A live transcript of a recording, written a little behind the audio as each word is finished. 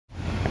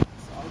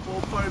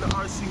All part of the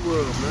RC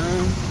world,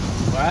 man.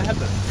 What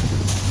happened?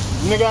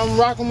 Nigga, I'm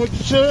rocking with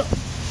the shit.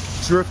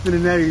 Drifting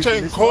and everything.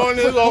 Taking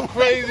corners all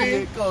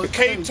crazy. The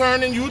K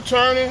turning, you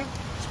turning,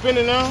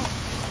 spinning out,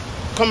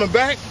 coming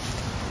back.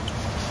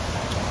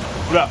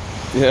 What up?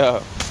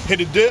 Yeah.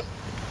 Hit a dip.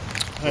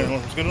 Hey, you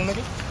want some Skittles,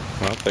 nigga?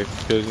 I'll take the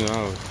Skittles, you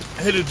know.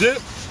 Hit a dip.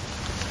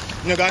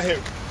 Nigga, I hit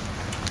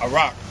a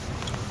rock.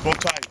 Both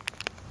tires.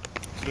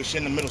 So the shit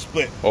in the middle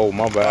split. Oh,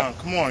 my bad.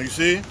 Come on, you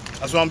see?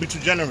 That's why I'm be too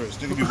generous.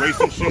 Nigga be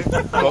wasting shit.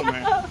 Come on,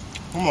 man.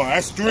 Come on,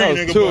 that's 3, that was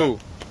nigga. 2.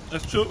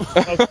 That's 2.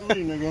 That's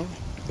 3, nigga.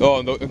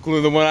 Oh, no,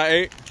 including the one I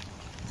ate?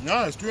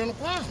 No, it's 3 on the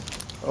pound.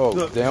 Oh,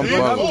 look, damn.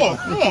 Come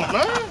on,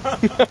 man.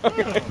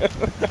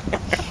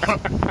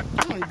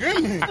 Come on,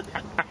 give me.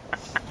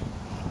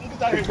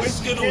 Niggas out here wasting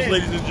Skittles,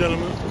 ladies and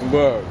gentlemen.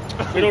 Word.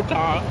 Skittle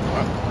time.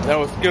 That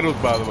was Skittles,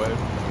 by the way.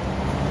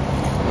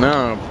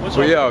 Nah,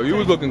 but yo, you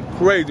was looking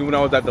crazy when I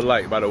was at the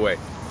light, by the way.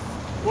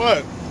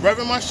 What?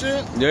 Revving my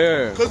shit?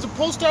 Yeah. Because the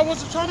post-star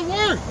wasn't trying to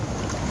work.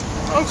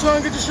 I'm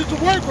trying to get this shit to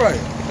work right.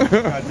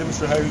 I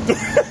demonstrate how you do it.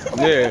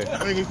 Yeah.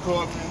 Niggas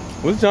caught me.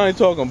 What's Johnny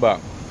talking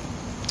about?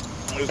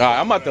 Alright,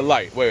 I'm at the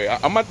light. Wait,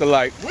 I'm at the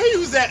light. Where you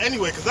was at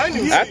anyway? Because I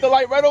knew at the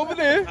light right over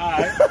there.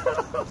 Alright.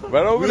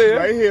 Right over there.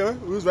 Right here.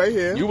 We was right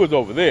here. You was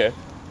over there.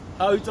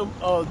 Oh, you talking?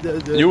 Oh,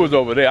 You was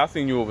over there. I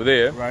seen you over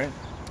there. Right.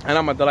 And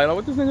I'm at the light. Like,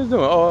 what this nigga's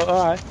doing? Oh,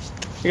 alright.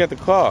 He got the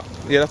car.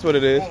 Yeah, that's what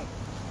it is.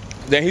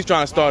 Then he's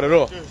trying to start it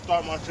off.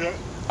 Start my shit.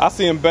 I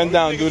see him bend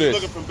down and do this.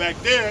 Looking from back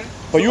there.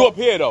 But you up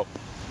here though.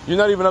 You're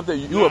not even up there.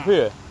 You up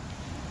here.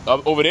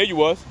 Over there you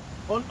was.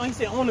 He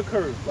said on the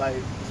curb, like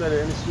instead of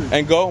in the street.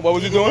 And go. What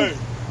was you doing?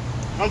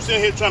 I'm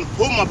sitting here trying to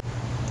pull my.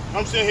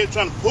 I'm sitting here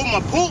trying to pull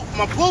my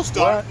pull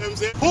star. You know what I'm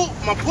saying? Pull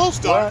my pull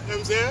star. You know what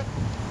I'm saying?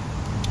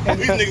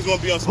 These niggas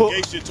want to be on some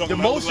gay shit talking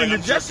the about motion,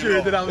 like the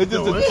gesture that I was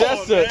doing. It's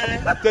just the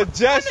gesture. The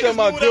gesture,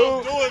 my dude. What I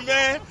was doing,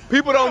 man.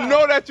 People don't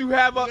know that you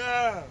have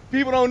a.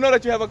 People don't know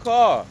that you have a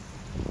car.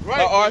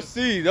 Right. A RC.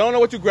 They don't know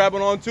what you're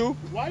grabbing onto.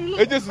 Why you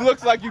looking? It just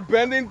looks like you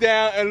bending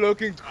down and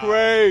looking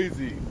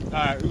crazy.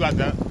 Alright, you got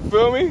that.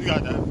 Feel me? You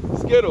got that.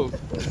 Skittles.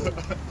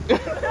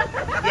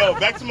 Yo,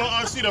 back to my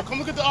RC though. Come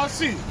look at the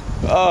RC.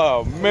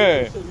 Oh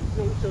man.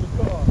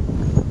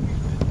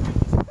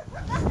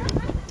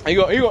 He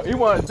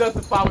want to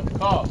justify with the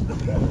car.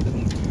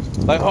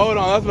 Like, hold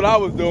on, that's what I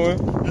was doing.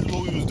 That's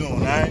what we was doing,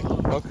 alright?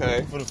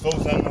 Okay. For the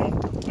folks that know,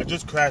 I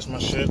just crashed my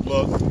shit.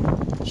 Look,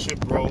 shit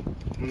broke. You know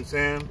what I'm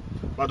saying?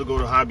 About to go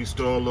to the hobby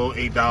store, a little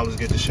 $8,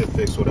 get the shit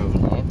fixed, whatever.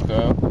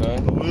 Okay.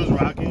 But we was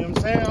rocking, you know what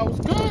I'm saying? I was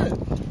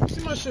good. You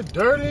see my shit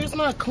dirty, it's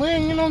not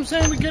clean, you know what I'm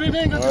saying? We get it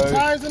in, got the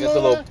tires in there. Get a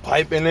little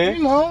pipe in there.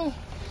 You know.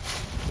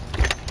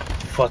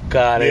 Fuck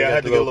out of here. Yeah, I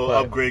had to get a little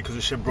upgrade because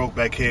the shit broke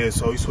back here,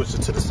 so he switched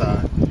it to the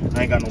side.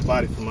 I ain't got no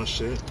body for my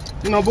shit.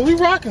 You know, but we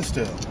rocking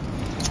still.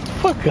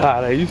 Fuck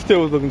out of here. You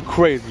still was looking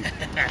crazy.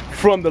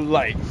 From the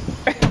light.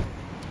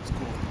 It's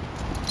cool.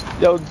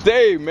 Yo,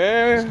 Dave,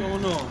 man.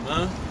 What's going on,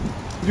 man?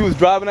 You was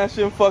driving that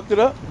shit and fucked it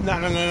up? No.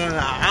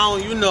 I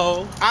don't, you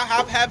know, I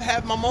have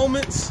had my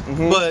moments,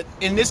 but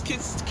in this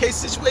case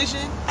situation,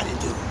 I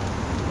didn't do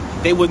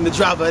it. They wasn't the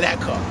driver of that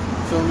car.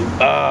 Feel me?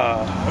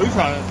 We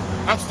trying.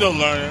 I'm still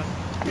learning.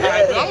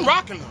 Yeah. But I'm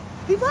rocking them.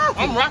 He rocking.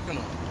 I'm rocking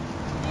them.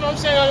 You know what I'm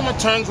saying? I got my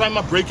turns right,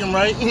 my braking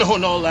right, you know,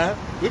 and all that.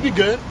 We be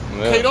good.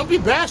 Yeah. Hey, don't be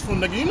bashful,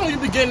 nigga. You know you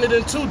be getting it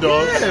in too,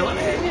 dog.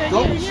 Yeah,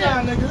 Don't be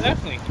shy, nigga.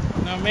 Definitely.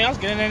 No, man, I was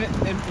getting in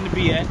the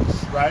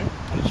BX. Right?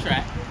 On the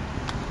track.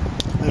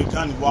 Nigga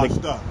Johnny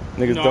washed up.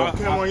 Niggas No, don't.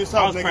 Come on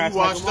yourself, nigga. You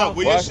washed up.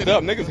 Where your Washed shit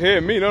up. at? Niggas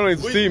hear me. They don't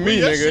even see me, Where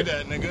your nigga. shit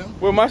at, nigga?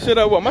 Well, my shit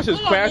up. What? My shit's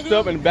Come on, crashed nigga.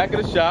 up in the back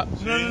of the shop.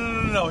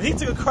 No. He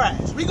took a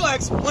crash. We gonna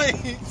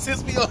explain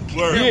since we on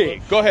Word. camera. Yeah,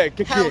 go ahead.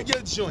 Kick How it.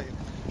 your joint.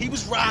 He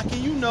was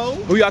rocking, you know.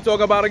 Who y'all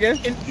talking about again?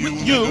 And You,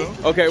 with you.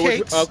 nigga. Okay,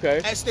 Cakes, okay.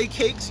 At State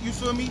Cakes, you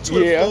feel me?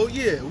 Yeah. Twitter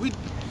yeah. We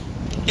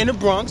in the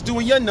Bronx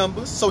doing your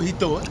numbers, so he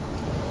thought.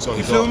 So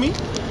You feel me?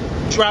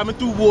 Driving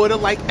through water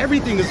like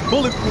everything is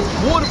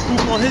bulletproof,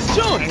 waterproof on his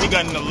joint. And he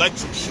got an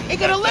electric shit. He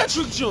got an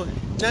electric joint.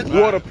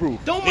 Now, Waterproof.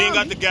 Don't He ain't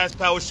mind got the me, gas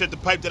power shit, the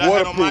pipe that I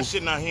had on my Waterproof.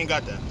 shit. Nah, he ain't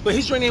got that. but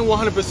his joint ain't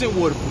 100%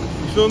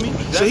 waterproof. You feel me?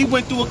 So he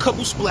went through a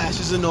couple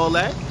splashes and all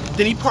that.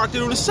 Then he parked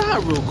it on the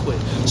side real quick.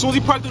 As soon as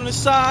he parked it on the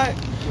side,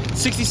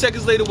 60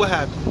 seconds later, what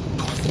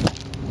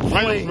happened?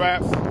 Random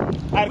rap.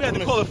 We had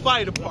to call the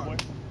fire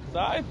department.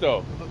 Side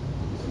though.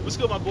 What's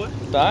good, my boy?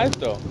 Side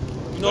though.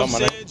 You know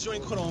what I'm saying?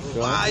 Joint caught on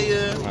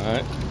fire.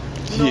 Alright.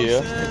 You know Yeah.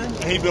 what I'm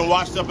saying? And he been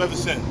washed up ever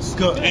since.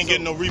 Good. Ain't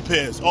getting no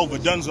repairs. Over,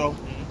 donezo.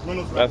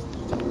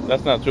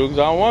 That's not true because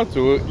I don't want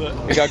to.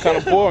 It got kind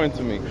of boring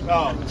to me.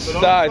 Oh, so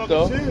don't Side talk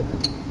though. shit.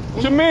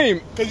 What you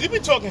mean? Cause you be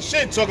talking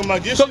shit, talking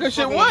about your Talking shit.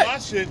 shit fucking what?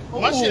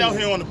 with My shit out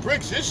here on the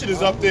bricks. Your shit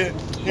is up there.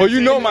 Well, you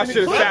know my It's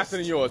shit is fast. faster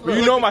than yours. But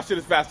you know my shit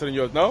is faster than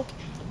yours, no?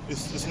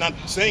 It's not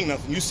saying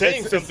nothing. You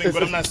saying something,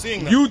 but I'm not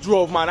seeing nothing. You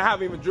drove mine. I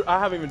haven't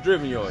even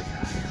driven yours.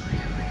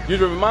 You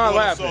driven mine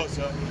last week.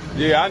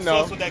 Yeah, I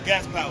know. Sauce with that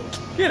gas power.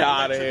 Get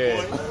out of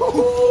here.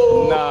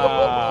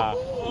 Nah.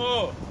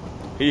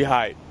 He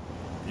hype.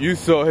 You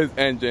saw his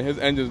engine. His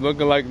engine's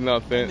looking like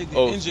nothing. That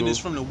nigga engine is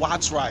from the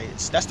Watts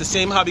riots. That's the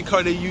same hobby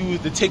car they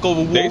used to take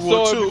over World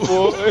War II.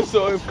 They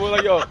saw it before,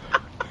 like, yo.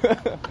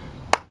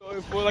 Saw it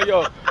before, like,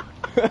 yo.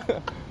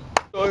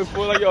 Saw it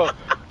before, like, yo.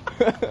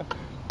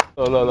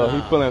 Look,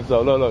 he feeling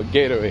himself. Look,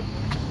 Gatorade.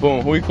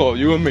 Boom, who he called?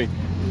 You and me.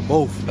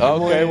 Both.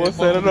 Okay, we'll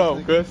set it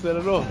off. Good, set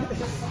it off.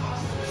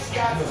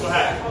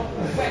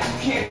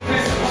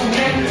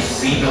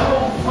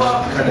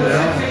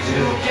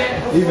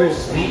 Even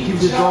keep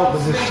this off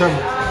with this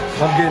trimmer.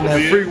 I'm getting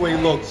that freeway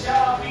look.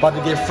 About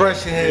to get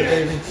fresh in here,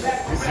 baby.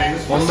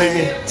 My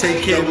man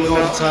take care of me all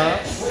the time.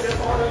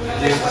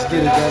 Yeah, just get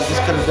it down.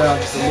 Just cut it down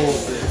just a little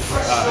bit.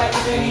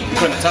 You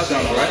putting the top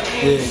down, all right?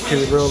 Yeah, get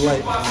it real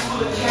light.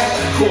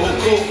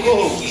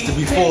 Cool. Just the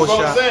before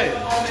shot.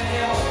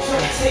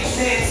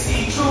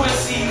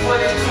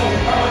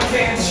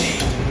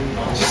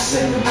 Just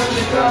send $100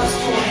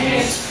 for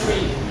hands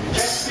free.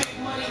 That big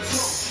money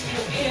talk,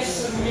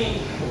 answer me.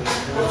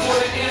 Before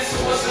the answer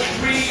was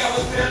agreed, I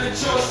was feeling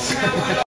George.